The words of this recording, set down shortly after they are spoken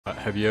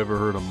Have you ever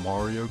heard of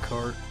Mario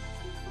Kart?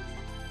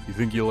 You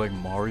think you like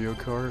Mario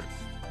Kart?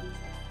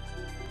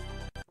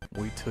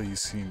 Wait till you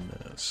seen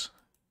this.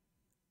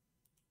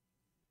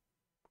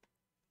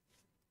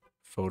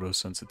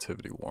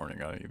 Photosensitivity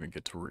warning, I didn't even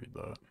get to read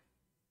that.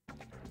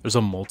 There's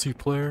a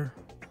multiplayer?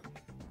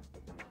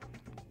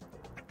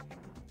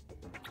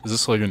 Is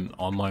this like an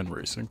online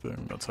racing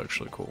thing? That's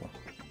actually cool.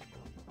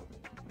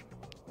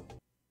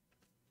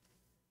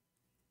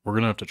 We're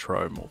gonna have to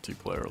try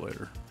multiplayer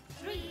later.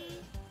 3,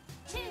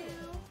 2,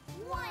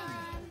 1,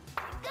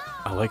 go!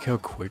 I like how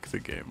quick the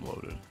game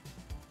loaded.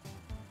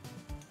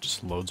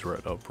 Just loads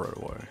right up right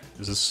away.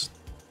 Is this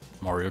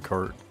Mario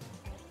Kart?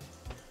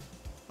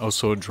 Oh,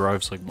 so it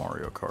drives like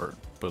Mario Kart,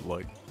 but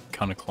like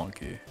kind of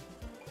clunky.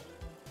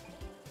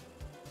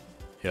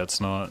 Yeah,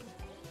 it's not...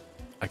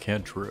 I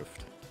can't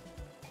drift.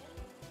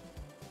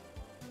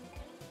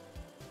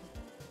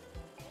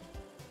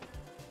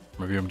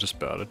 Maybe I'm just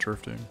bad at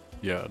drifting.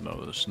 Yeah, no,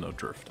 there's no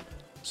drift.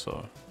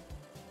 So,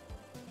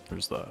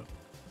 there's that.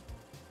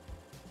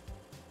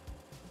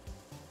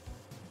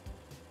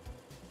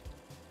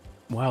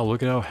 Wow,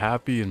 look at how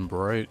happy and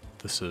bright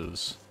this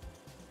is.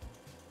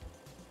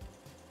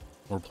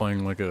 We're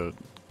playing like a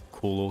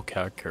cool little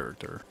cat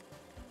character.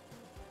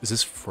 Is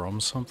this from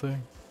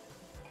something?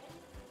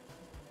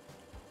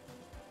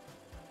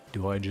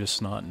 Do I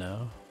just not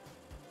know?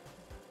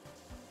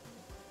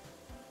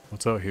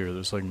 What's out here?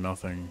 There's like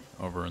nothing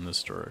over in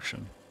this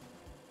direction.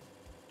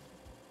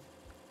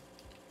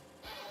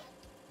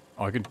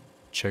 Oh, I can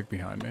check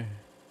behind me.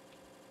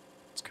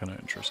 It's kind of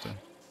interesting.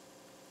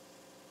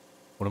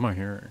 What am I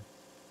hearing?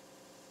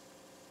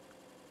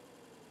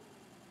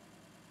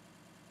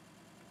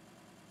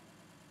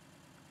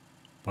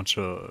 Bunch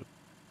of,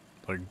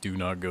 like, do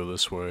not go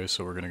this way,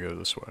 so we're gonna go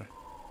this way.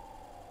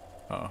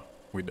 Oh,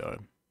 we died.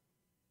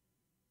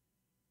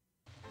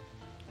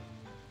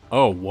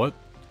 Oh, what?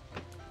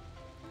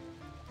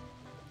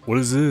 What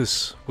is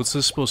this? What's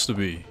this supposed to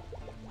be?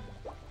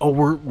 Oh,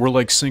 we're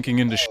like sinking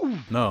into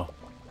No.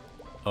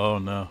 Oh,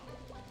 no.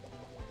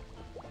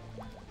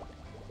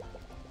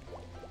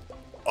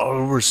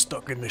 Oh, we're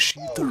stuck in the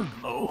sheether.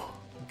 No.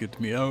 Get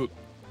me out.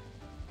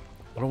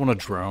 I don't want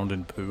to drown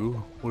in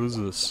poo. What is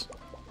this?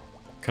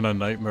 Kind of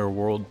nightmare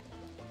world.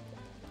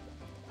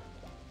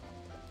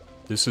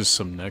 This is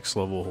some next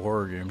level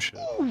horror game shit.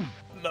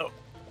 No.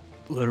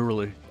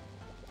 Literally.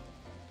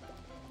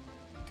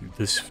 Dude,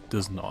 this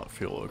does not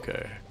feel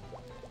okay.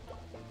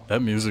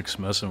 That music's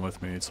messing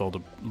with me. It's all the,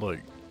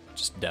 like,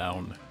 just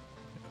down.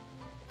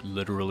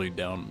 Literally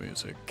down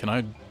music. Can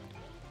I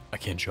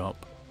can't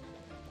jump.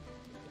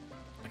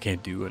 I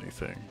can't do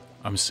anything.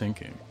 I'm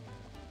sinking.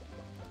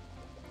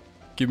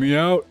 Get me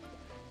out.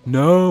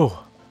 No.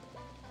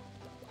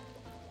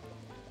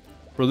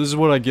 Bro, this is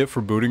what I get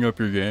for booting up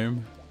your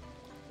game.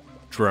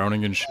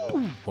 Drowning in shit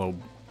while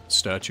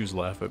statues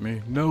laugh at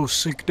me. No,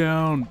 sink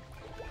down.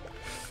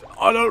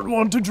 I don't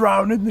want to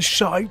drown in the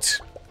shite.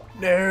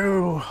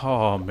 No.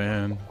 Oh,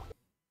 man.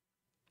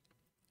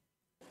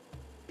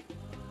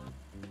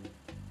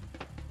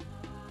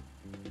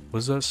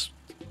 Was that...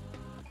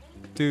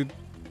 Dude,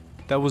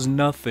 that was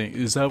nothing.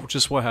 Is that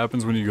just what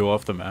happens when you go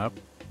off the map?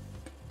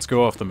 Let's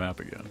go off the map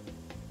again.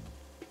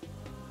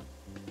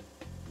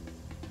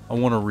 I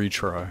want to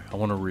retry. I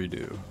want to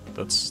redo.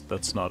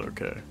 That's not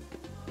okay.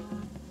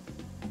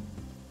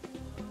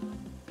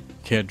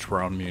 Can't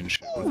drown me in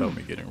shit without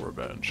me getting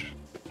revenge.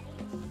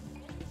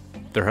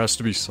 There has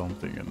to be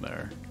something in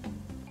there.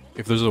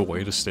 If there's a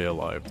way to stay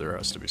alive, there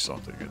has to be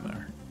something in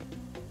there.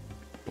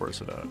 Where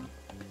is it at?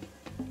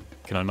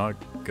 Can I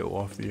not go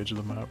off the edge of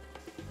the map?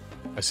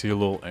 I see a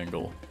little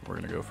angle. We're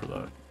gonna go for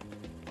that.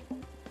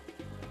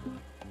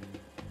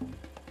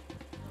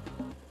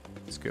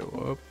 Let's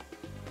go up.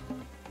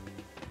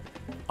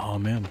 Oh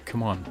man,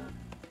 come on.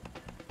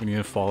 We need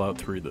to Fallout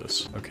 3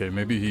 this. Okay,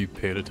 maybe he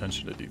paid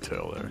attention to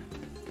detail there.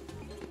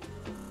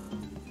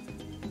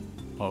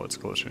 Oh, it's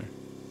glitchy.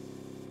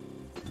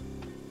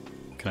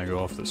 Can I go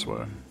off this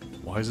way?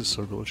 Why is it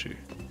so glitchy?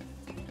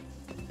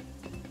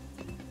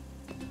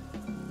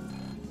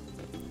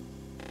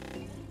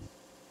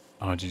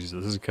 Oh jeez,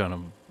 this is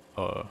kind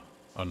of,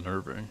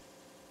 unnerving.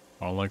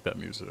 I don't like that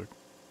music.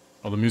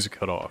 Oh, the music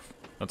cut off.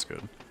 That's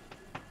good.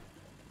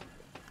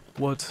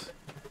 What?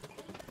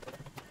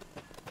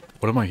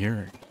 What am I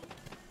hearing?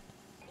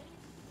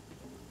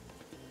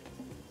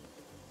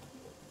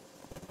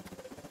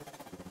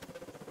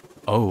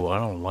 Oh, I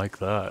don't like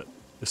that.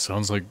 It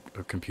sounds like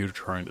a computer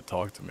trying to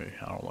talk to me.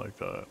 I don't like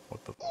that.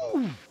 What the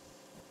f-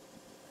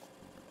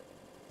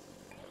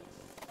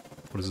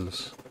 What is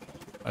this?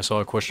 I saw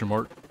a question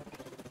mark.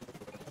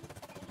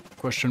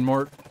 Question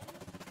mark.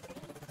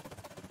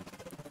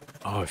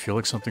 Oh, I feel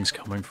like something's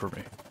coming for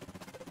me.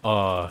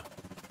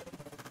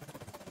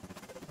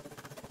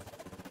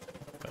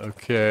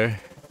 Okay.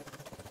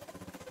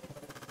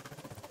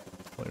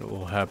 Like a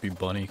little happy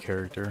bunny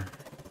character.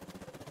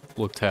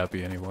 Looked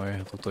happy anyway.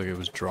 It looked like it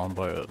was drawn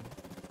by a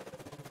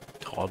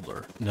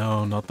toddler.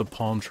 No, not the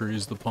palm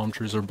trees. The palm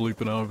trees are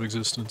bleeping out of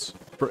existence.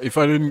 If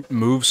I didn't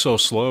move so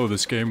slow,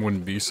 this game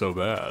wouldn't be so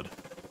bad.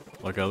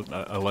 Like,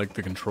 I like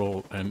the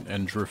control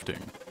and drifting.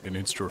 It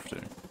needs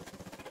drifting.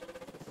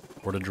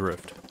 Or to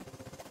drift.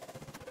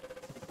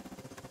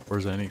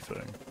 Where's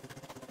anything?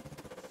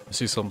 I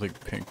see something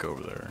pink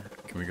over there.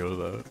 Can we go to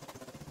that?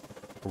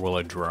 Or will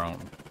I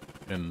drown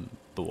in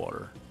the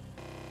water?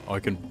 Oh, I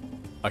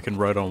can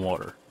ride on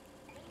water.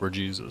 We're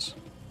Jesus.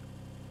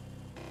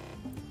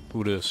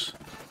 HOODEEZ.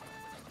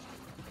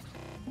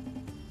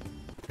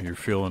 You're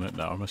feeling it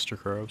now, Mr.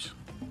 Krabs.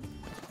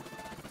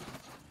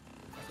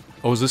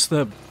 Oh, is this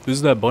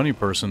that bunny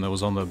person that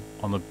was on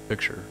the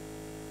picture?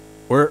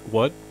 Where?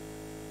 What?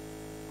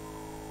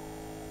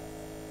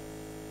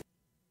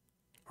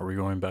 Are we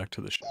going back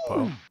to the ship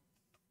pile?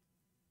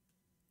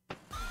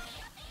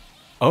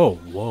 Oh,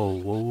 whoa,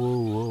 whoa, whoa,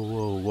 whoa,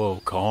 whoa,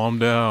 whoa. Calm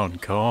down,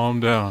 calm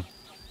down.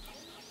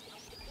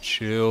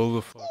 Chill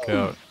the fuck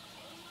out.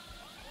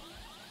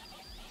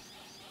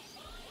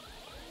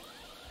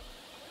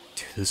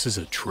 Dude, this is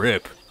a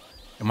trip.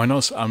 Am I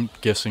not? I'm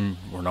guessing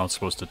we're not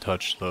supposed to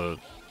touch the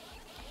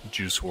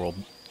Juice World.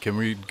 Can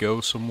we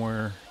go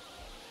somewhere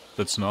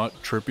that's not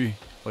trippy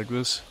like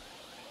this?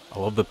 I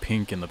love the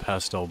pink and the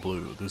pastel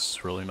blue. This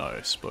is really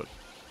nice, but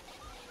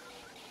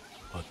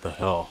what the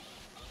hell?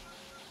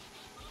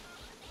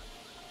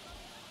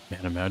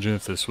 Man, imagine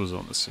if this was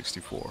on the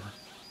 64.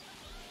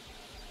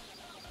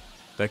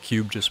 That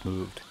cube just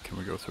moved. Can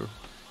we go through?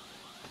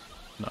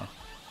 No.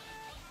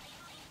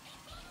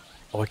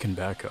 Oh, I can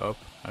back up?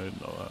 I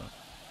didn't know that.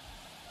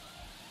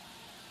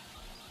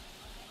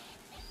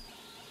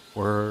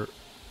 Where?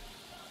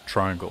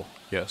 Triangle.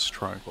 Yes,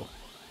 triangle.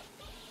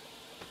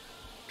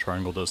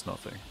 Triangle does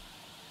nothing.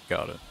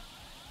 Got it.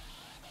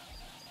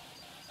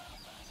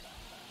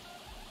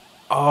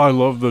 Oh, I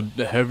love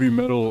the heavy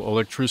metal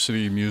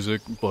electricity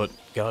music, but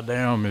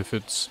goddamn if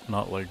it's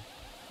not like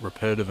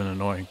repetitive and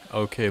annoying.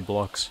 Okay,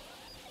 blocks.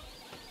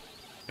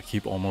 I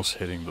keep almost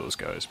hitting those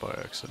guys by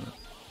accident.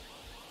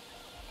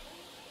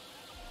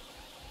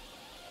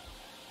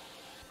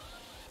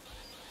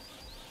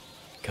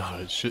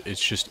 God,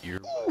 it's just ear.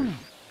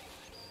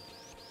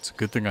 It's a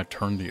good thing I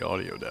turned the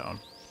audio down.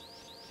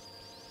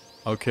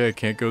 Okay, I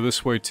can't go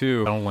this way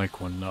too. I don't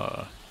like when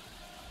I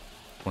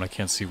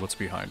can't see what's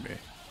behind me.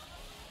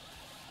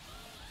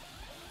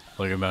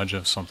 Like, imagine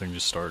if something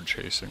just started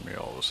chasing me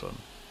all of a sudden.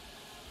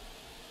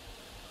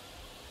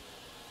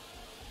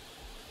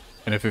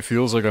 And if it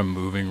feels like I'm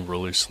moving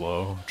really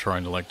slow,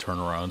 trying to like turn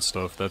around and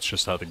stuff, that's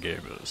just how the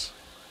game is.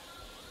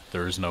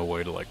 There is no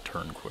way to like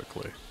turn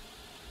quickly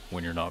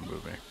when you're not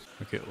moving.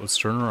 Okay, let's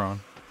turn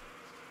around.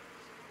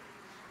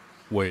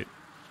 Wait,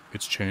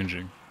 it's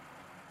changing.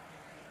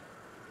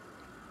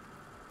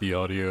 The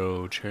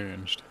audio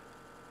changed.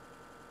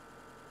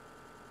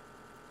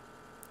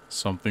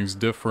 Something's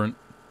different.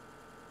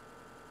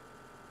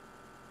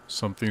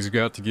 Something's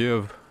got to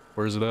give.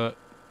 Where's it at?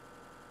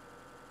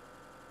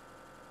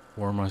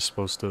 Where am I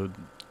supposed to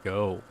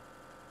go,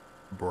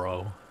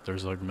 bro?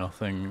 There's like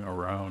nothing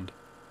around.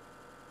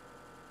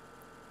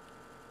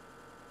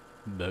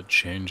 That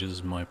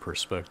changes my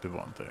perspective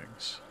on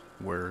things.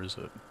 Where is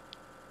it?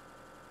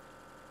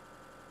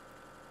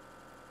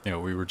 Yeah,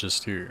 we were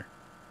just here.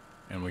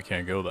 And we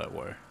can't go that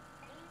way.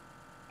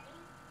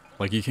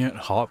 Like, you can't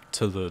hop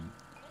to the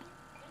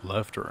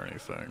left or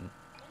anything,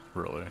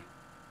 really.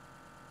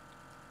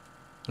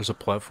 There's a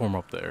platform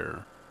up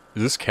there.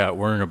 Is this cat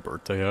wearing a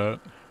birthday hat?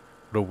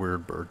 What a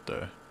weird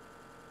birthday.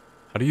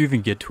 How do you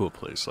even get to a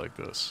place like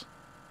this?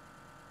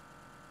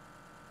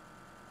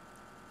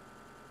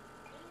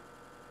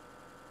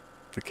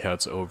 The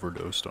cat's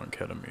overdosed on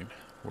ketamine.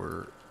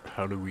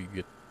 How do we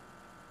get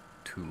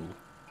to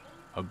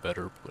a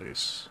better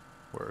place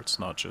where it's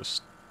not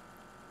just...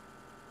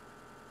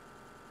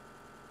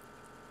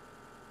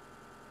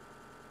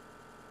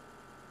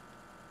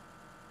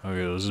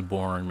 Okay, this is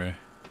boring me.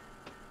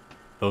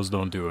 Those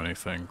don't do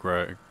anything.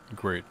 Great.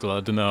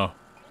 Glad to know.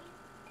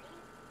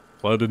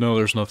 Glad to know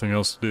there's nothing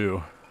else to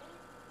do.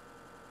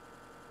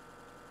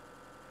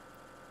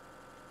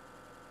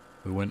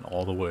 We went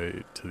all the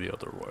way to the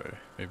other way.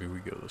 Maybe we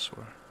go this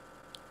way.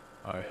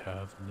 I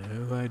have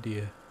no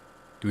idea.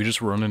 Do we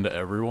just run into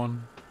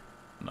everyone?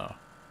 No.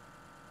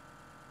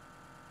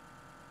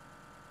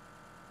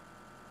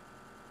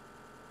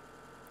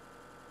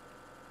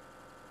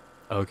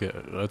 Okay,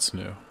 that's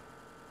new.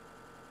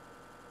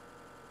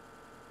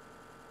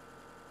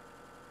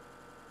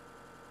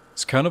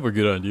 It's kind of a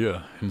good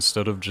idea.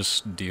 Instead of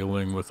just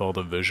dealing with all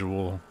the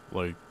visual,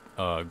 like,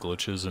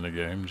 glitches in a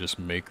game, just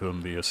make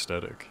them the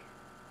aesthetic.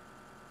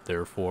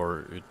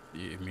 Therefore,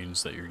 it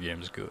means that your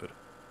game's good.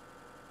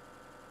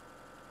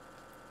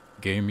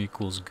 Game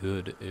equals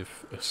good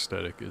if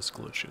aesthetic is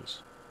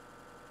glitches.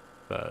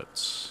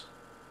 That's...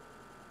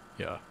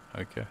 yeah,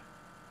 okay.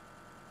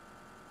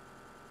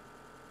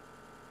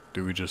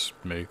 Do we just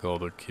make all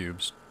the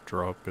cubes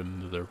drop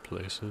into their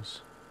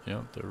places?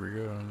 Yeah, there we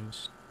go.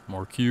 There's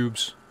more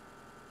cubes.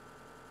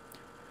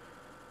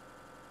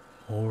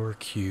 More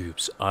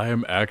cubes. I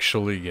am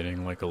actually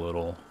getting like a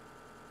little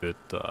bit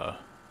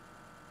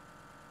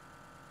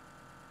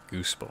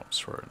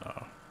goosebumps right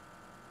now.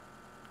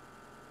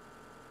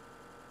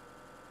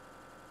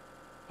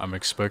 I'm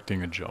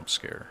expecting a jump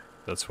scare.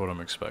 That's what I'm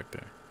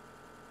expecting.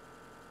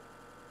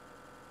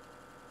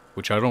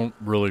 Which I don't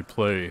really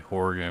play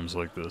horror games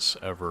like this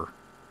ever.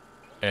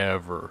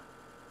 Ever.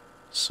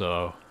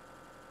 So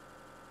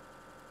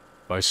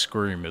if I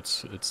scream,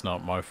 it's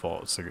not my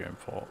fault, it's the game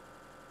fault.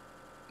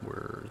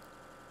 Where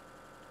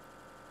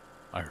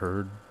I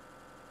heard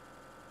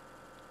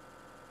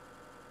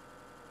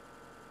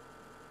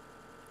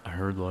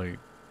like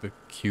the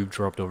cube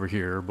dropped over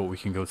here, but we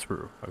can go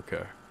through.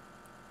 Okay.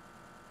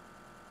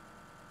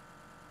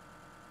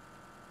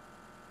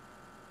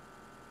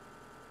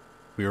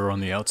 We are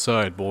on the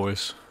outside,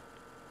 boys.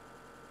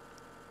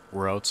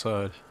 We're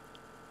outside.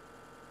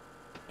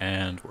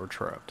 And we're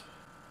trapped.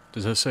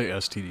 Does that say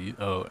STD?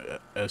 Oh,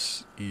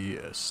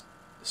 S-E-S.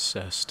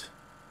 Zest.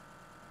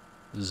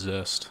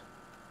 Zest.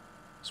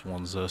 It's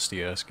one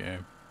zesty ass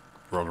game.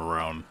 Run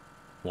around.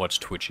 Watch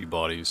twitchy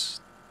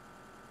bodies.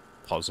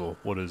 Puzzle.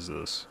 What is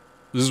this?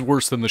 This is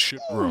worse than the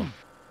shit room.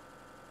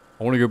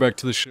 I want to go back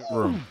to the shit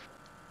room.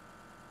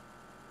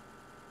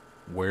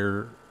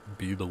 Where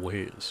be the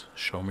ways?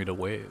 Show me the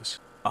ways.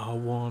 I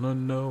wanna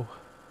know.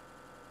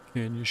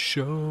 Can you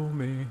show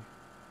me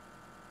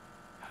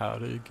how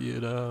to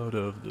get out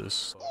of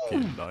this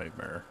fucking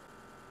nightmare?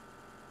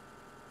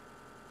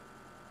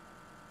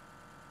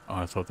 Oh,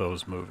 I thought that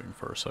was moving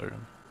for a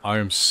second. I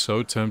am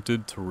so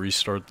tempted to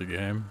restart the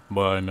game,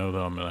 but I know that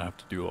I'm gonna have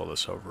to do all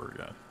this over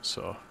again.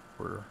 So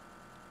we're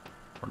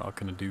not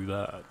gonna do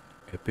that.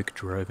 Epic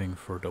driving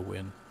for the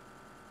win.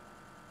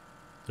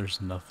 There's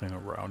nothing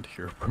around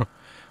here, bro.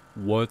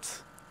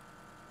 What?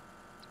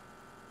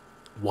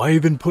 Why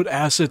even put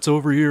assets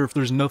over here if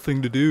there's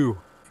nothing to do?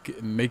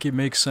 Make it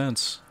make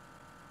sense.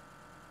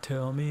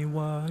 Tell me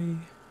why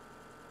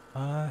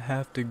I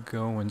have to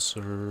go in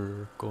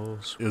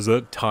circles. Is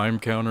that time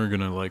counter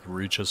gonna like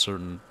reach a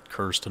certain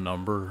cursed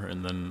number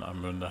and then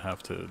I'm gonna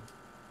have to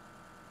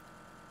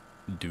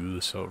do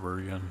this over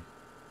again?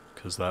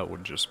 Because that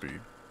would just be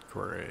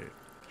great.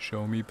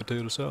 Show me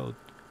potato salad.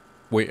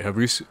 Wait,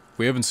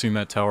 we haven't seen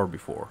that tower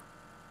before.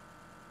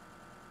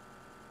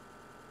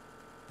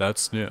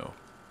 That's new.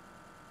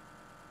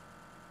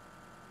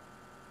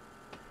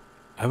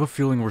 I have a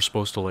feeling we're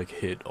supposed to like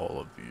hit all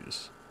of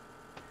these.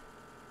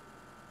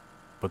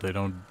 But they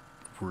don't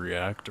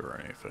react or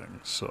anything,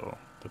 so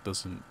that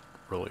doesn't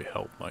really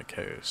help my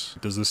case.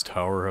 Does this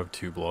tower have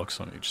 2 blocks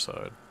on each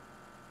side?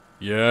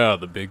 Yeah,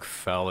 the big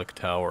phallic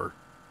tower.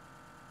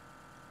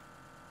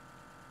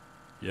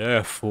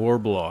 Yeah, 4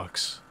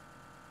 blocks.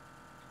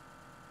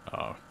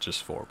 Oh,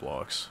 just 4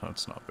 blocks.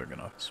 That's not big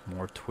enough. Some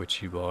more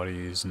twitchy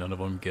bodies. None of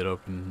them get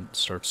up and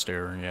start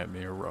staring at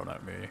me or run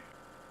at me.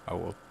 I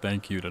will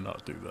thank you to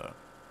not do that.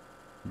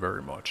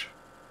 Very much.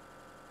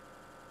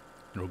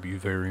 It'll be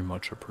very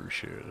much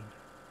appreciated.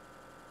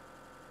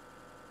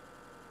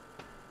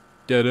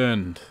 Dead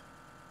end.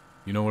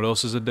 You know what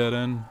else is a dead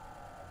end?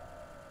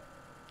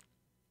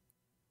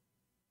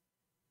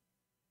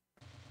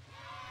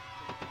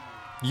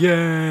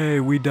 Yay,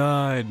 we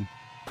died.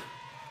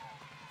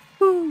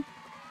 Woo.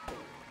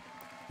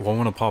 Well, I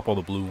want to pop all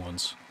the blue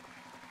ones.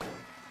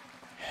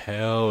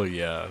 Hell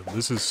yeah,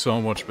 this is so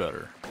much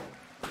better.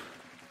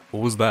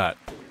 What was that?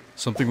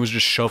 Something was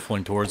just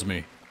shuffling towards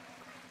me.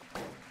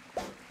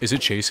 Is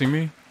it chasing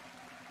me?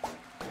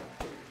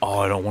 Oh,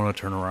 I don't want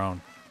to turn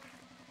around.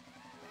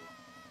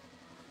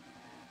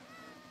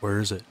 Where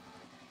is it?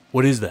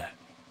 What is that?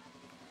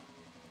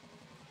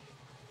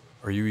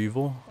 Are you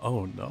evil?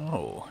 Oh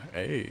no.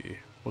 Hey,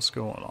 what's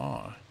going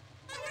on?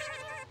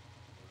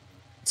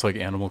 It's like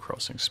Animal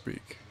Crossing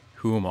speak.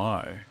 Who am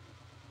I?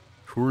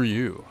 Who are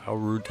you? How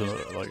rude to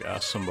like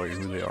ask somebody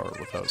who they are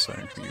without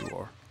saying who you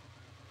are.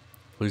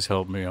 Please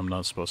help me, I'm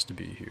not supposed to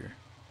be here.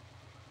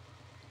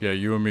 Yeah,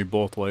 you and me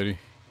both, lady.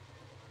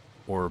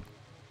 Or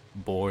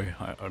boy,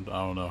 I don't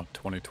know,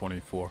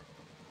 2024.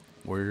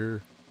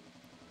 Where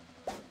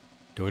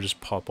do I just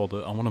pop all the...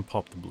 I want to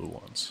pop the blue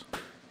ones.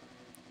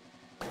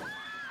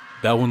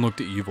 That one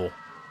looked evil.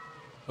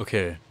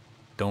 Okay,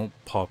 don't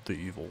pop the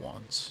evil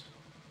ones.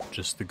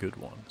 Just the good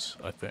ones,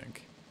 I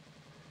think.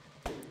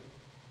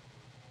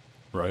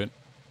 Right?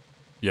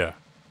 Yeah.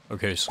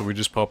 Okay, so we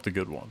just pop the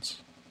good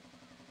ones.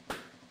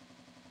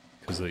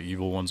 Because the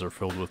evil ones are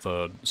filled with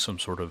some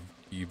sort of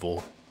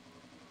evil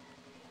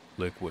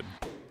liquid.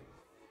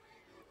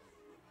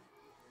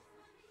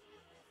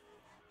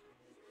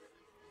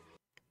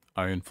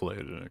 I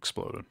inflated and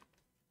exploded.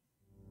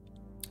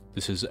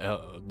 This is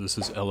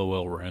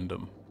LOL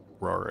random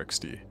rar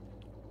XD.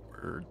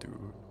 Where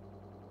do...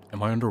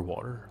 Am I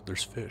underwater?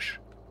 There's fish.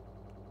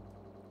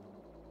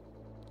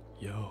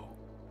 Yo.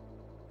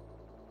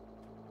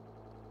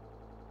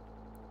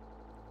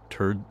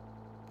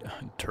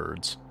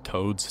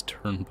 Toad's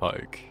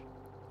Turnpike.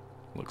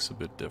 Looks a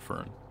bit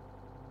different.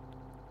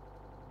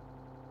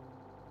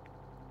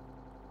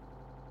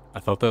 I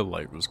thought that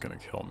light was gonna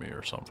kill me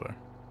or something.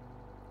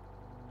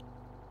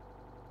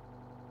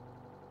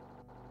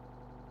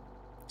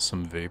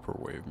 Some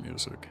vaporwave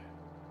music.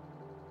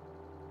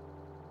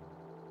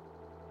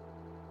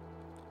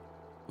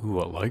 Ooh,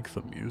 I like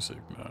the music,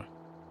 man.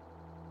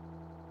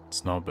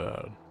 It's not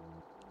bad.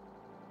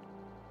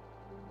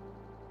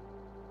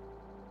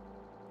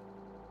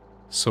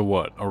 So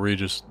what? Are we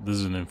just... This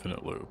is an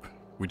infinite loop.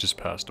 We just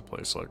passed a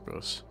place like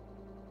this.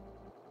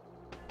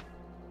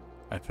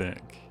 I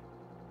think.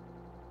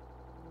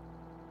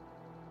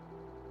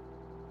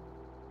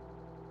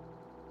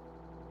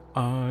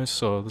 I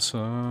saw the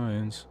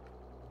signs.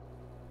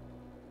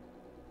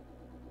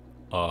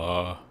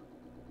 What's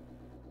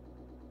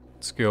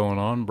going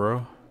on,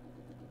 bro?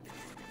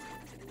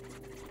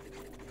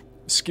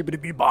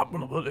 Skibbity bee bop.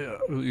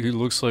 He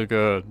looks like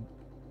a...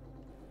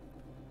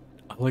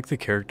 I like the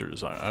character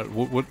design.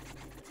 What?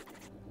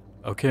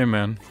 Okay,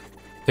 man.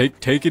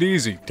 Take it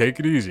easy. Take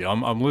it easy.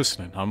 I'm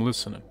listening. I'm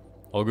listening.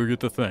 I'll go get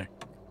the thing.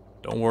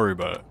 Don't worry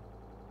about it.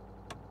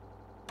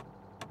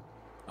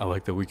 I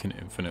like that we can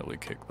infinitely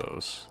kick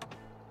those.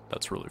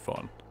 That's really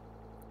fun.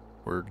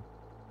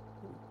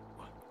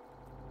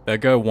 That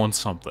guy wants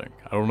something.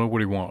 I don't know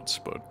what he wants,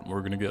 but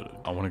we're gonna get it.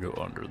 I want to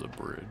go under the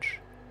bridge.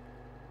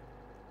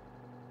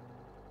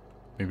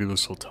 Maybe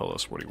this will tell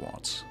us what he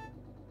wants.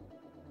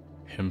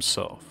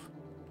 Himself.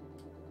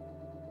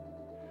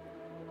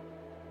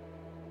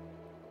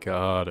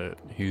 Got it.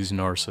 He's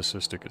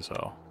narcissistic as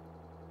hell.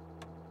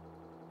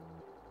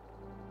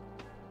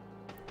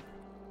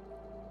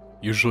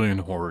 Usually in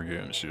horror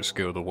games, you just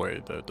go the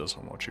way that it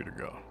doesn't want you to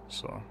go,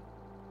 so...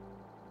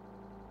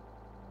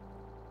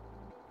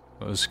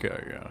 This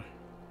guy, yeah.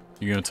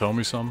 You gonna tell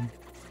me something?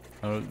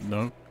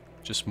 No?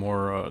 Just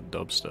more,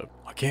 dubstep.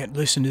 I can't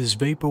listen to this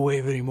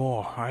vaporwave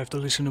anymore. I have to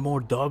listen to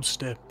more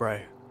dubstep, bro.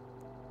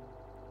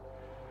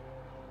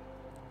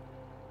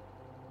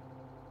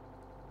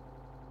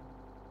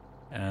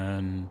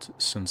 And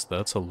since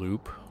that's a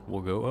loop,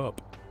 we'll go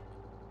up.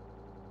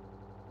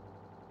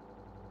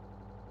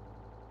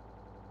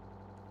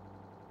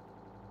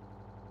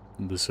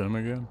 This him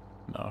again?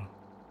 No.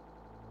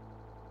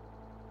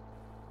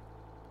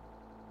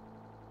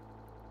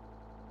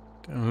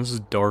 Damn, this is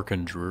dark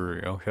and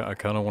dreary. Okay, I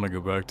kind of want to go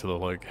back to the,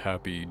 like,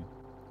 happy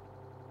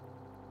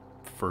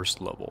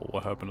first level.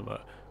 What happened to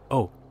that?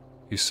 Oh,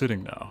 he's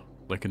sitting now,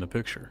 like in the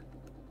picture.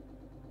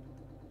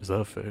 Is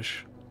that a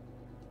fish?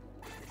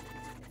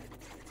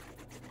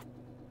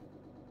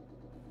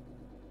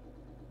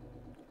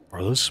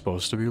 Are those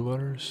supposed to be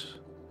letters?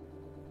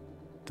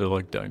 They're,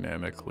 like,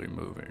 dynamically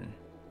moving.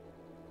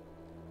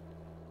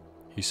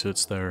 He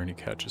sits there and he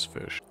catches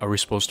fish. Are we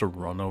supposed to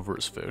run over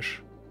his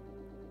fish?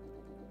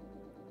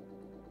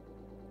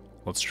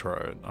 Let's try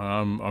it.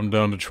 I'm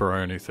down to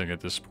try anything at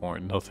this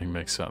point. Nothing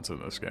makes sense in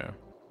this game.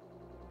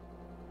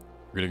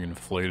 We're getting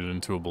inflated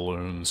into a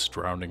balloon,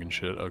 drowning and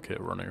shit. Okay,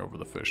 running over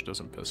the fish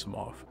doesn't piss him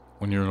off.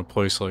 When you're in a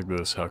place like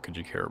this, how could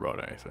you care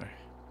about anything?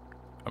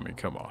 I mean,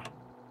 come on.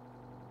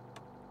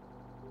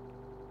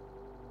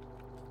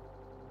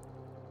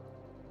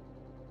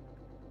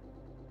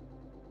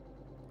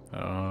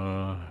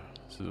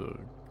 This is a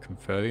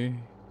confetti.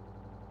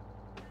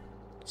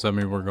 Does that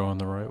mean we're going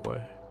the right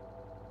way?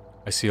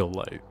 I see a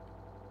light.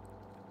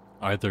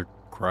 Either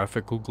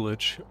graphical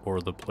glitch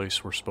or the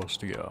place we're supposed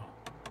to go.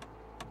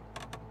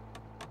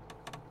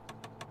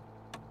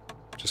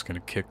 Just gonna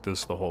kick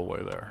this the whole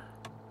way there.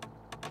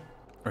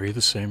 Are you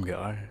the same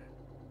guy?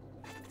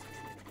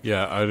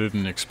 Yeah, I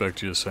didn't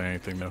expect you to say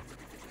anything though.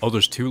 Oh,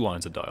 there's 2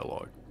 lines of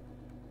dialogue.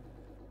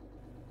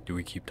 Do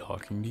we keep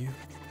talking to you?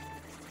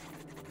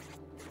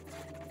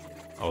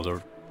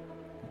 Oh,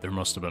 there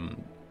must have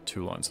been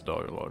 2 lines of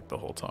dialogue the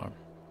whole time.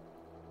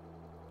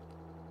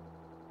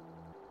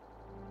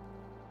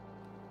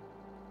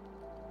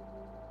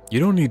 You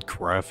don't need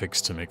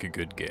graphics to make a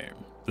good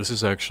game. This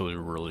is actually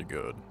really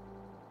good.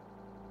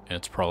 And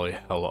it's probably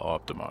hella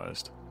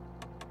optimized.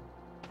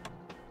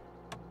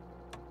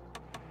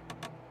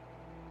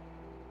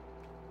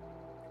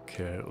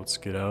 Okay, let's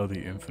get out of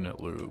the infinite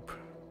loop.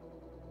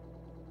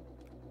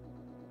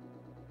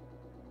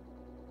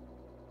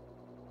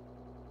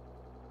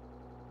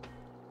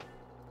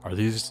 Are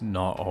these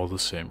not all the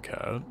same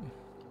cat?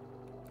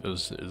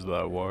 Is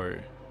that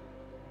why?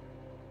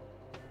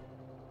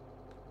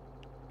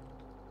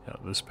 Yeah,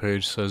 this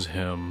page says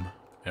him,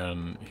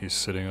 and he's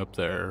sitting up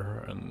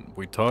there, and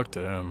we talked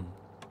to him,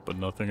 but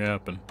nothing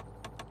happened.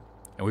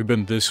 And we've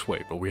been this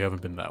way, but we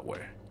haven't been that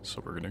way.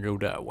 So we're gonna go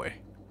that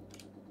way.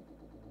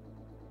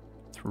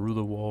 Through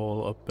the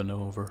wall, up and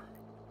over.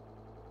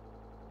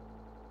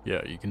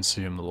 Yeah, you can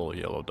see him, the little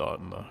yellow dot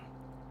in the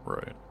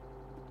right.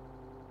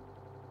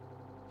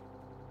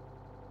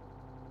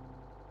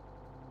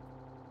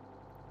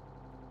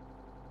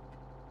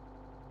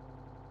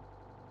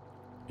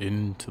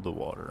 Into the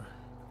water.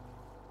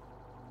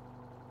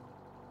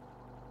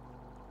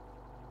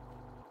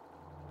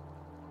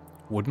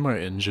 Wouldn't my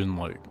engine,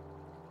 like,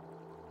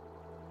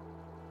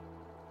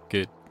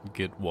 get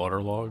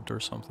waterlogged or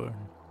something?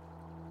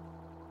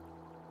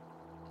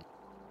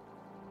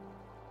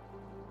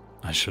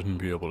 I shouldn't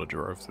be able to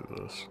drive through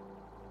this.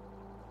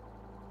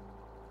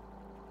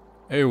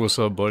 Hey, what's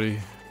up,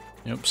 buddy?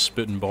 Yep,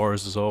 spitting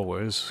bars as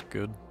always.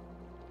 Good.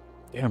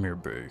 Damn, you're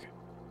big.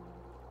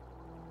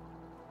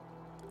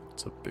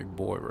 It's a big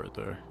boy right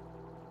there.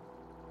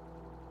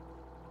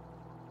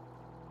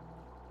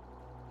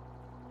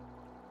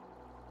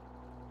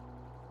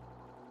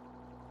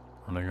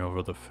 Running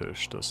over the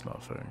fish does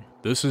nothing.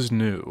 This is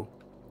new.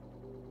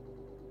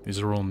 These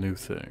are all new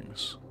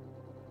things.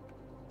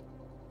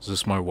 Is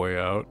this my way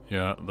out?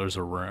 Yeah, there's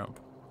a ramp.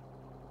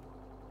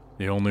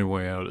 The only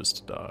way out is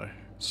to die,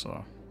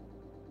 so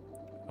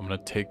I'm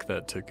gonna take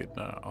that ticket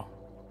now.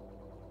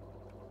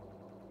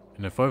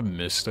 And if I've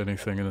missed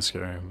anything in this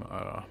game,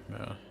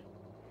 man.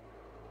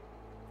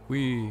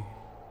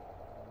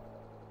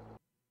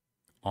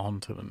 On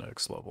to the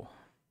next level.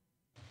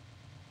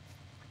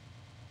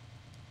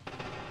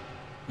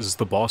 Is this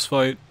the boss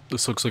fight?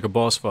 This looks like a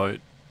boss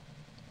fight.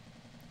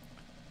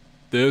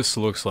 This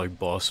looks like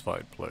boss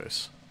fight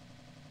place.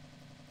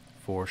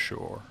 For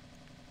sure.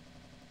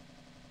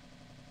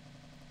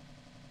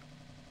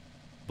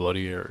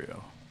 Bloody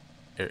Arrow.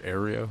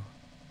 Arrow?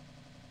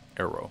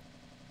 Arrow.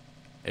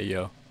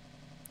 Ayo.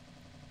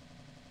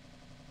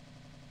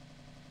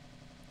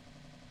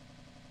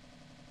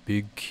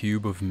 Big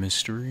cube of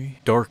mystery.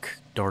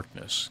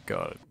 Darkness.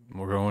 Got it.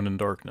 We're going in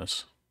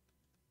darkness.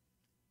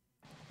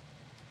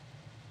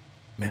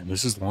 Man,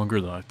 this is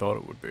longer than I thought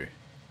it would be.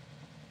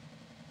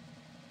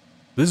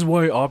 This is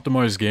why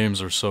optimized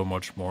games are so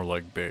much more,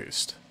 like,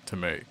 based to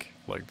make,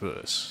 like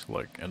this,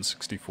 like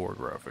N64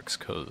 graphics,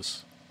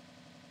 because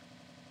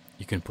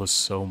you can put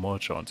so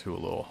much onto a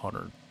little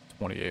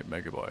 128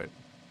 megabyte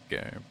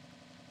game.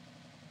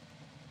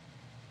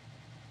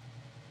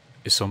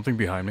 Is something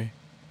behind me?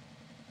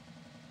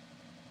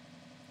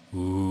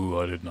 Ooh,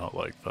 I did not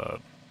like that.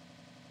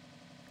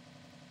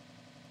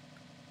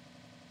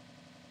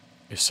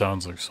 It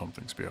sounds like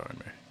something's behind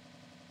me.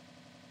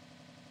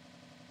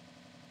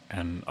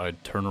 And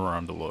I'd turn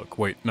around to look.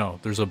 Wait, no,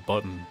 there's a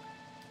button.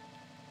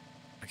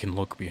 I can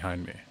look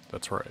behind me.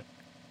 That's right.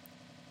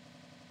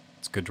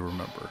 It's good to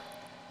remember.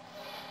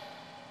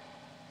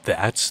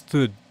 That's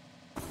the...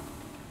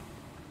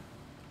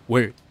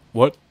 Wait,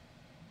 what?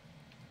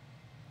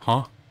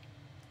 Huh?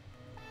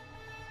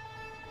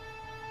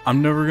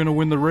 I'm never gonna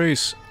win the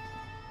race.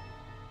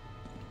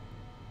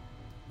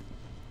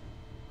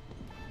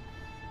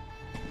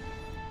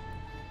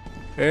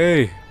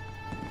 Hey!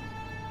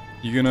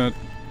 You gonna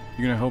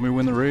help me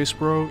win the race,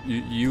 bro?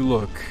 You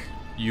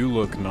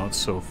look not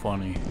so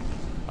funny.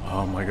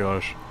 Oh my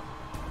gosh.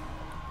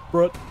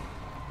 Bruh.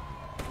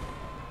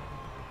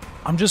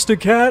 I'm just a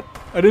cat.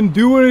 I didn't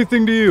do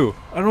anything to you.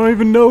 I don't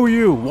even know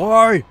you.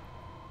 Why?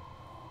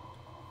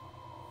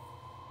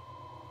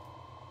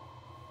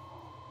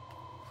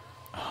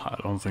 I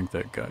don't think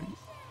that guy...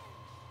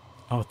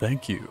 Oh,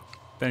 thank you.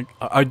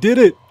 I did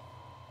it!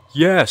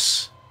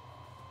 Yes!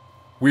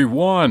 We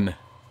won!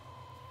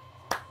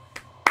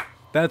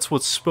 That's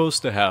what's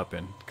supposed to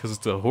happen, because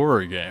it's a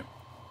horror game.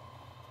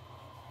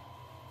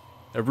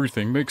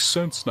 Everything makes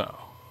sense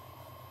now.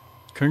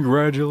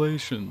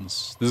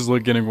 Congratulations. This is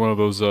like getting one of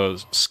those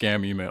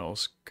scam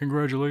emails.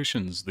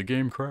 Congratulations, the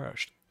game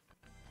crashed.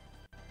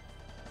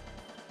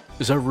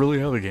 Is that really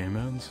how the game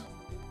ends?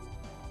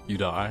 You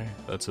die,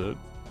 that's it.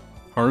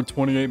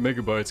 128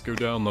 megabytes, go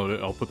download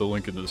it, I'll put the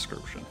link in the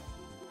description.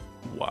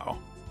 Wow.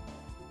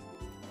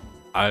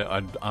 I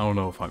don't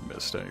know if I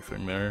missed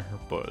anything there,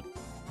 but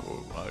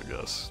well, I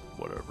guess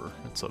whatever.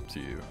 It's up to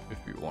you if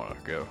you want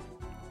to go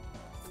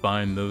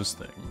find those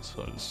things.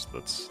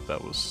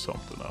 That was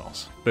something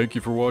else. Thank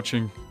you for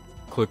watching.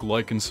 Click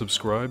like and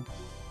subscribe,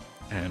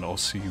 and I'll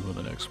see you in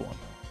the next one.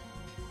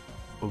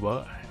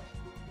 Bye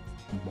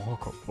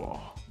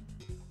bye.